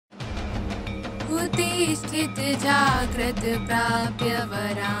उत्तिष्ठित जाग्रत प्राप्य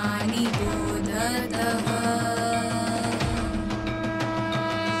वराणि बोधतः.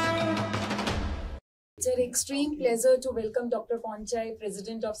 It's an extreme pleasure to welcome Dr. 𝐿𝐂𝐐𝐈,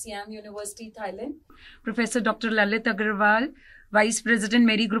 President of Siam University, Thailand. Professor Dr. Lalit Agarwal, Vice President,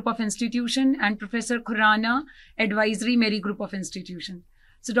 MERI Group of Institution, and Professor Khurana, Advisory, MERI Group of Institution.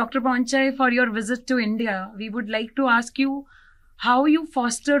 So Dr. 𝐿𝐂𝐻𝐈, for your visit to India, we would like to ask you how you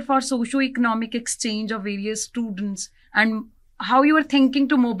foster for socio-economic exchange of various students and how you are thinking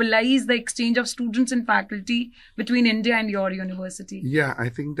to mobilize the exchange of students and faculty between India and your university. Yeah, I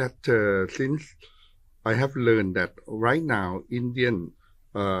think that since I have learned that right now India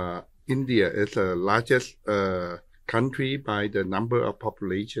is the largest country by the number of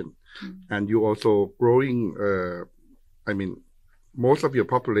population, and you also growing. I mean, most of your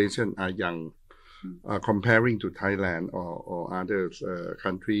population are young, comparing to Thailand or other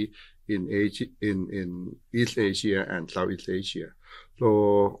country in Asia, in East Asia and Southeast Asia.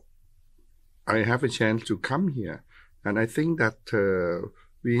 So I have a chance to come here, and I think that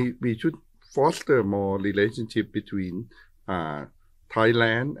we should foster more relationship between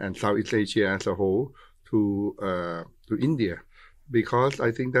Thailand and Southeast Asia as a whole to India, because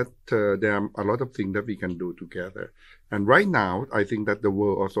I think that there are a lot of things that we can do together. And right now, I think that the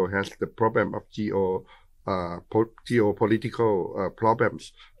world also has the problem of geopolitical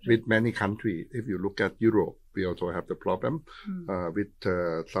problems with many countries. If you look at Europe, we also have the problem with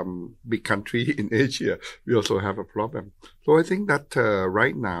some big country in Asia. We also have a problem. So I think that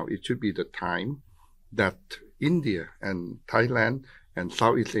right now it should be the time that India and Thailand and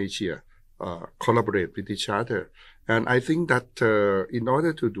Southeast Asia collaborate with each other. And I think that in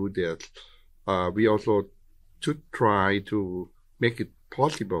order to do this, we also should try to make it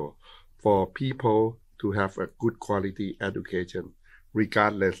possible for people to have a good quality education,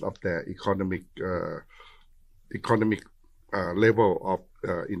 regardless of their economic level of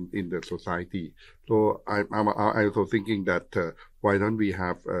in the society. So I'm also thinking that why don't we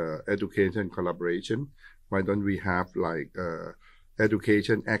have education collaboration? Why don't we have like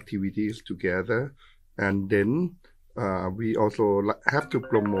education activities together? And then we also have to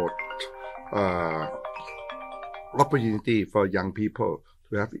promote opportunity for young people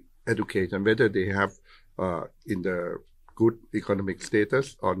to have education, whether they have in the good economic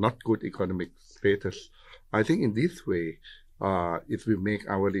status or not good economic status. I think in this way, it will make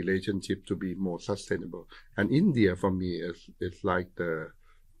our relationship to be more sustainable. And India, for me, is like the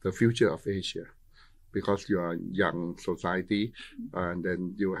future of Asia, because you are a young society, and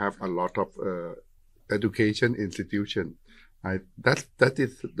then you have a lot of education institution. That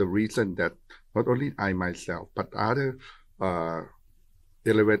is the reason that not only I myself, but other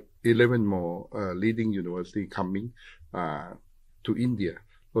 11 more leading university coming to India.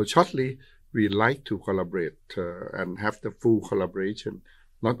 So shortly, we like to collaborate and have the full collaboration,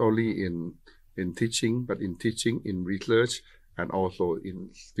 not only in teaching, but in teaching, in research, and also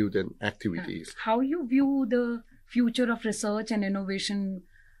in student activities. How you view the future of research and innovation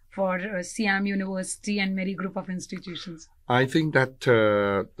for Siam University and MERI Group of Institutions? I think that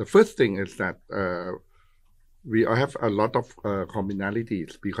the first thing is that we have a lot of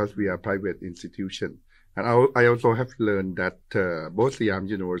commonalities because we are a private institution. And I also have learned that both Siam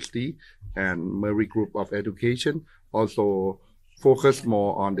University and MERI Group of Education also focus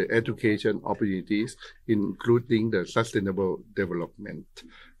more on the education opportunities, including the sustainable development.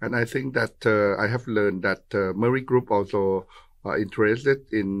 And I think that I have learned that MERI Group also interested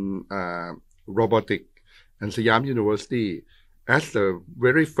in robotics. And Siam University, as the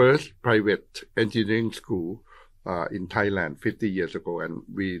very first private engineering school in Thailand 50 years ago, and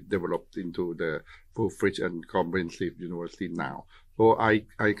we developed into the full-fledged and comprehensive university now. So I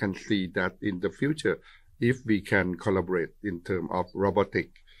can see that in the future, if we can collaborate in terms of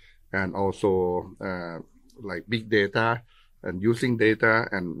robotics and also like big data and using data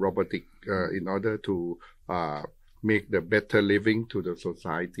and robotics in order to make the better living to the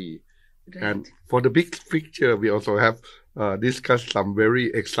society. Right. And for the big picture, we also have discussed some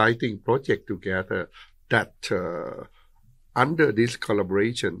very exciting project together that under this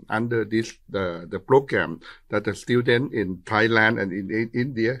collaboration, under this the program that the student in Thailand and in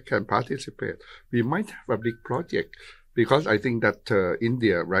India can participate, we might have a big project, because I think that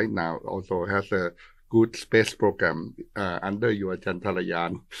India right now also has a good space program under your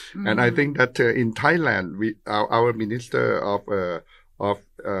Chandrayaan. And I think that in Thailand, our Minister of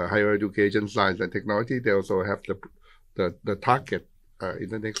Higher Education, Science and Technology, they also have the target in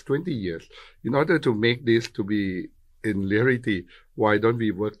the next 20 years. In order to make this to be in reality, why don't we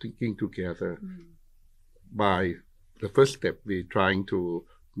working together? By the first step, we're trying to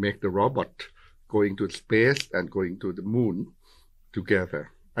make the robot going to space and going to the moon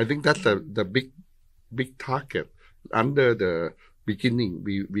together. I think that's the big target. Under the beginning,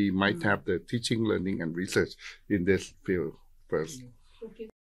 we might have the teaching, learning, and research in this field first.